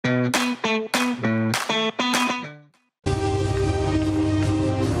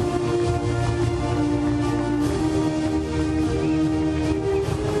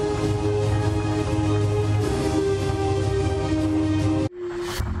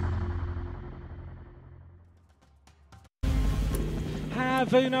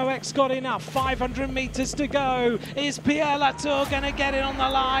Have Uno X got enough? 500 metres to go. Is Pierre Latour going to get it on the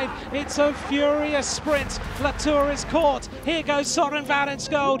line? It's a furious sprint. Latour is caught. Here goes Soren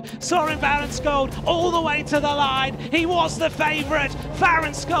Waerenskjold. Soren Waerenskjold all the way to the line. He was the favourite.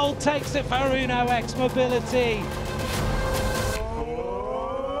 Waerenskjold takes it for Uno X Mobility.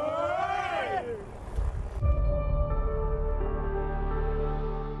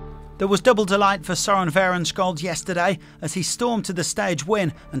 There was double delight for Soren Waerenskjold yesterday as he stormed to the stage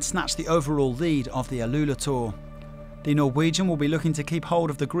win and snatched the overall lead of the AlUla Tour. The Norwegian will be looking to keep hold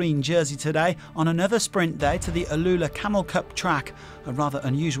of the green jersey today on another sprint day to the AlUla Camel Cup track, a rather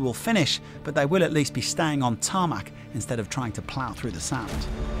unusual finish, but they will at least be staying on tarmac instead of trying to plough through the sand.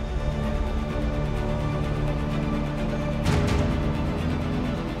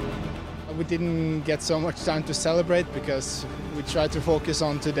 We didn't get so much time to celebrate because we tried to focus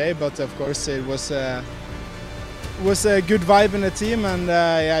on today, but of course it was a good vibe in the team, and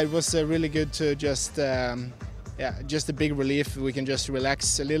yeah, it was really good to just a big relief. We can just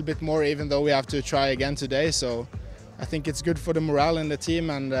relax a little bit more, even though we have to try again today. So I think it's good for the morale in the team,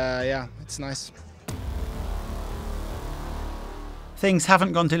 and yeah, it's nice. Things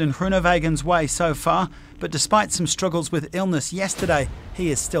haven't gone Dylan Groenewegen's way so far, but despite some struggles with illness yesterday,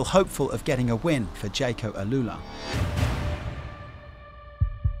 he is still hopeful of getting a win for Jaco AlUla.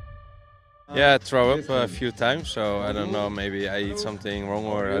 Yeah, I throw up a few times, so I don't know, maybe I eat something wrong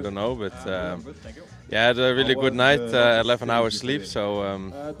or I don't know, but yeah, I had a really good night, 11 hours sleep, so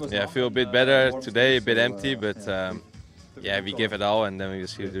yeah, I feel a bit better today, a bit empty, but yeah, we give it all and then we will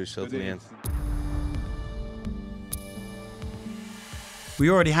see the result in the end. We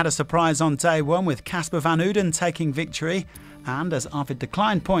already had a surprise on day one with Casper van Uden taking victory, and as Arvid de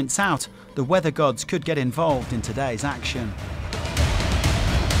Kleijn points out, the weather gods could get involved in today's action.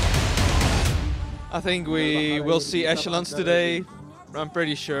 I think we will see echelons today, I'm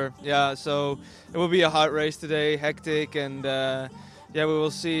pretty sure. Yeah, so it will be a hard race today, hectic, and yeah, we will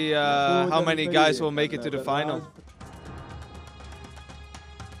see how many guys will make it to the final.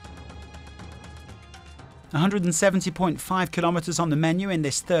 170.5 kilometres on the menu in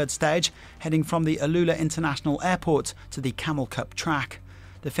this third stage, heading from the AlUla International Airport to the Camel Cup track.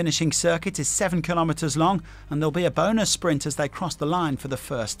 The finishing circuit is 7 kilometres long, and there'll be a bonus sprint as they cross the line for the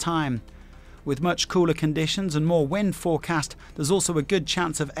first time. With much cooler conditions and more wind forecast, there's also a good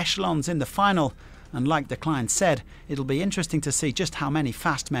chance of echelons in the final, and like de Kleijn said, it'll be interesting to see just how many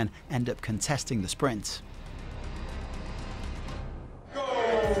fast men end up contesting the sprint.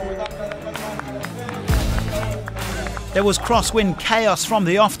 There was crosswind chaos from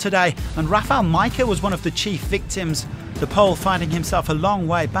the off today, and Rafał Majka was one of the chief victims, the Pole finding himself a long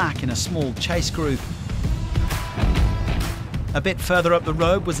way back in a small chase group. A bit further up the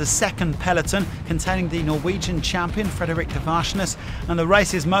road was a second peloton containing the Norwegian champion Frederik de Varsnes and the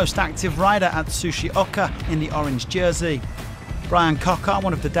race's most active rider Atsushi Oka in the orange jersey. Brian Cocker,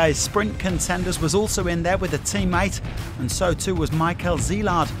 one of the day's sprint contenders, was also in there with a teammate, and so too was Michael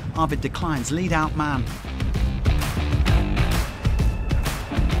Zielard, Arvid de Klein's lead-out man.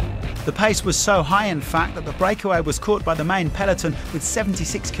 The pace was so high, in fact, that the breakaway was caught by the main peloton with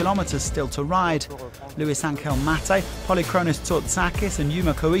 76 kilometres still to ride. Luis Angel Mate, Polykronis Tsortsakis and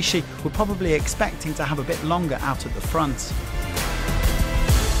Yuma Koishi were probably expecting to have a bit longer out at the front.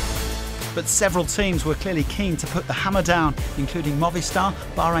 But several teams were clearly keen to put the hammer down, including Movistar,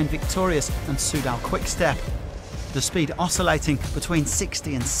 Bahrain Victorious and Soudal Quick-Step. The speed oscillating between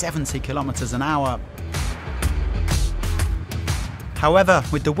 60 and 70 kilometres an hour. However,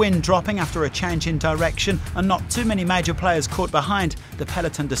 with the wind dropping after a change in direction and not too many major players caught behind, the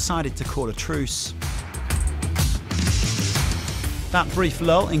peloton decided to call a truce. That brief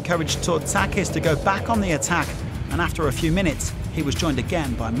lull encouraged Tsortsakis to go back on the attack, and after a few minutes, he was joined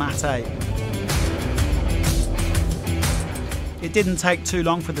again by Mate. It didn't take too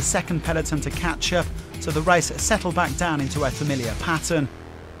long for the second peloton to catch up, so the race settled back down into a familiar pattern.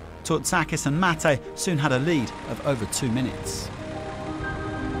 Tsortsakis and Mate soon had a lead of over 2 minutes.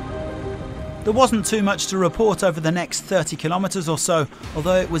 There wasn't too much to report over the next 30 kilometres or so,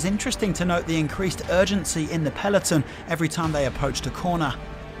 although it was interesting to note the increased urgency in the peloton every time they approached a corner.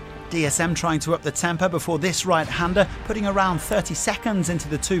 DSM trying to up the tempo before this right-hander, putting around 30 seconds into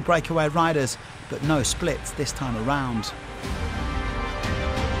the two breakaway riders, but no splits this time around.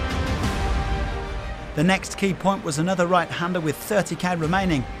 The next key point was another right-hander with 30k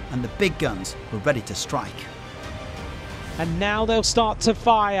remaining, and the big guns were ready to strike. and now they'll start to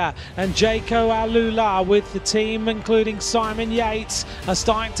fire. And AlUla with the team, including Simon Yates, are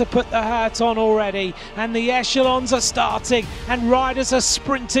starting to put the hurt on already. And the echelons are starting, and riders are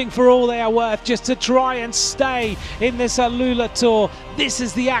sprinting for all they are worth just to try and stay in this AlUla Tour. This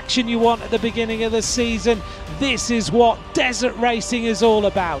is the action you want at the beginning of the season. This is what desert racing is all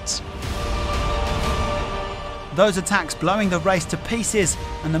about. Those attacks blowing the race to pieces,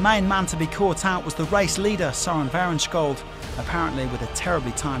 and the main man to be caught out was the race leader, Soren Waerenskjold, apparently with a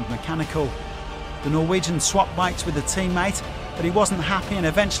terribly timed mechanical. The Norwegian swapped bikes with a teammate, but he wasn't happy and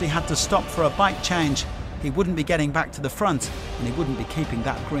eventually had to stop for a bike change. He wouldn't be getting back to the front, and he wouldn't be keeping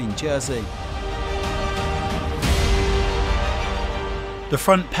that green jersey. The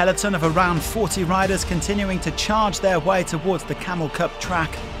front peloton of around 40 riders continuing to charge their way towards the Camel Cup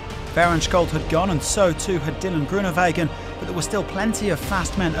track. Waerenskjold had gone, and so too had Dylan Groenewegen, but there were still plenty of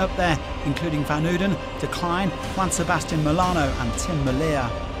fast men up there, including Van Uden, de Kleijn, Juan Sebastian Molano and Tim Merlier.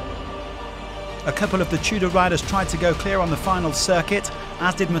 A couple of the Tudor riders tried to go clear on the final circuit,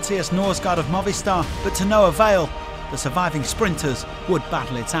 as did Matthias Norsgaard of Movistar, but to no avail. The surviving sprinters would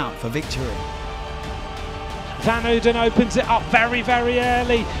battle it out for victory. Van Uden opens it up very, very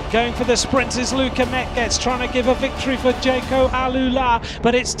early. Going for the sprint is Luca Metgetz, trying to give a victory for AlUla,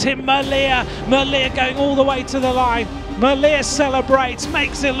 but it's Tim Merlier. Merlier going all the way to the line. Merlier celebrates,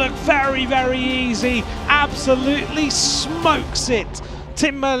 makes it look very, very easy. Absolutely smokes it.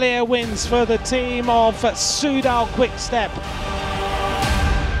 Tim Merlier wins for the team of Soudal Quick-Step.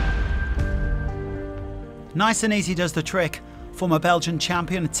 Nice and easy does the trick. Former Belgian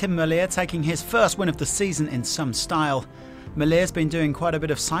champion Tim Merlier taking his first win of the season in some style. Merlier's been doing quite a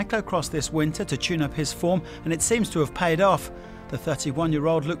bit of cyclocross this winter to tune up his form, and it seems to have paid off. The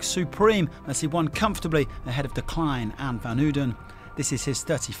 31-year-old looks supreme as he won comfortably ahead of de Kleijn and Van Uden. This is his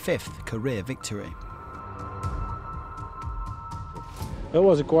 35th career victory. It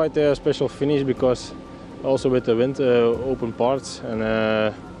was a quite special finish because also with the wind open parts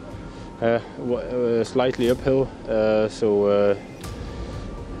and slightly uphill,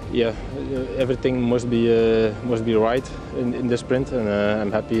 yeah, everything must be right in the sprint, and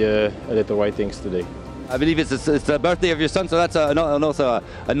I'm happy I did the right things today. I believe it's the birthday of your son, so that's also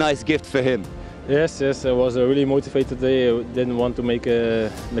a nice gift for him. Yes, I was really motivated today. I didn't want to make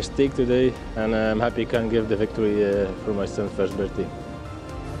a mistake today, and I'm happy I can give the victory for my son's first birthday.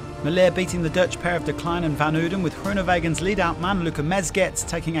 Merlier beating the Dutch pair of de Kleijn and Van Uden, with Groenewegen's lead-out man Luca Metgetz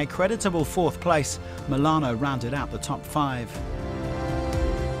taking a creditable 4th place. Molano rounded out the top 5.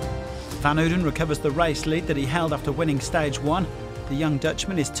 Van Uden recovers the race lead that he held after winning stage 1. The young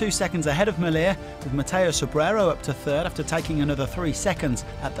Dutchman is 2 seconds ahead of Merlier, with Mateo Sobrero up to 3rd after taking another 3 seconds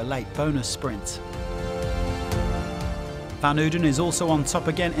at the late bonus sprint. Van Uden is also on top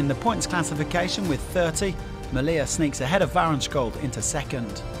again in the points classification with 30. Merlier sneaks ahead of Waerenskjold into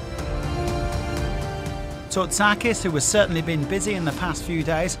 2nd. Tsourtzakis, who has certainly been busy in the past few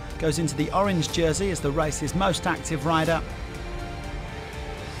days, goes into the orange jersey as the race's most active rider.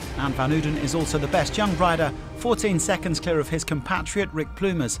 And Van Uden is also the best young rider, 14 seconds clear of his compatriot Rick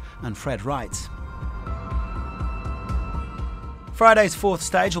Plumers and Fred Wright. Friday's 4th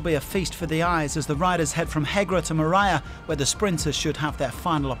stage will be a feast for the eyes as the riders head from Hegra to Moriah, where the sprinters should have their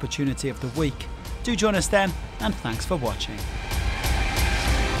final opportunity of the week. Do join us then, and thanks for watching.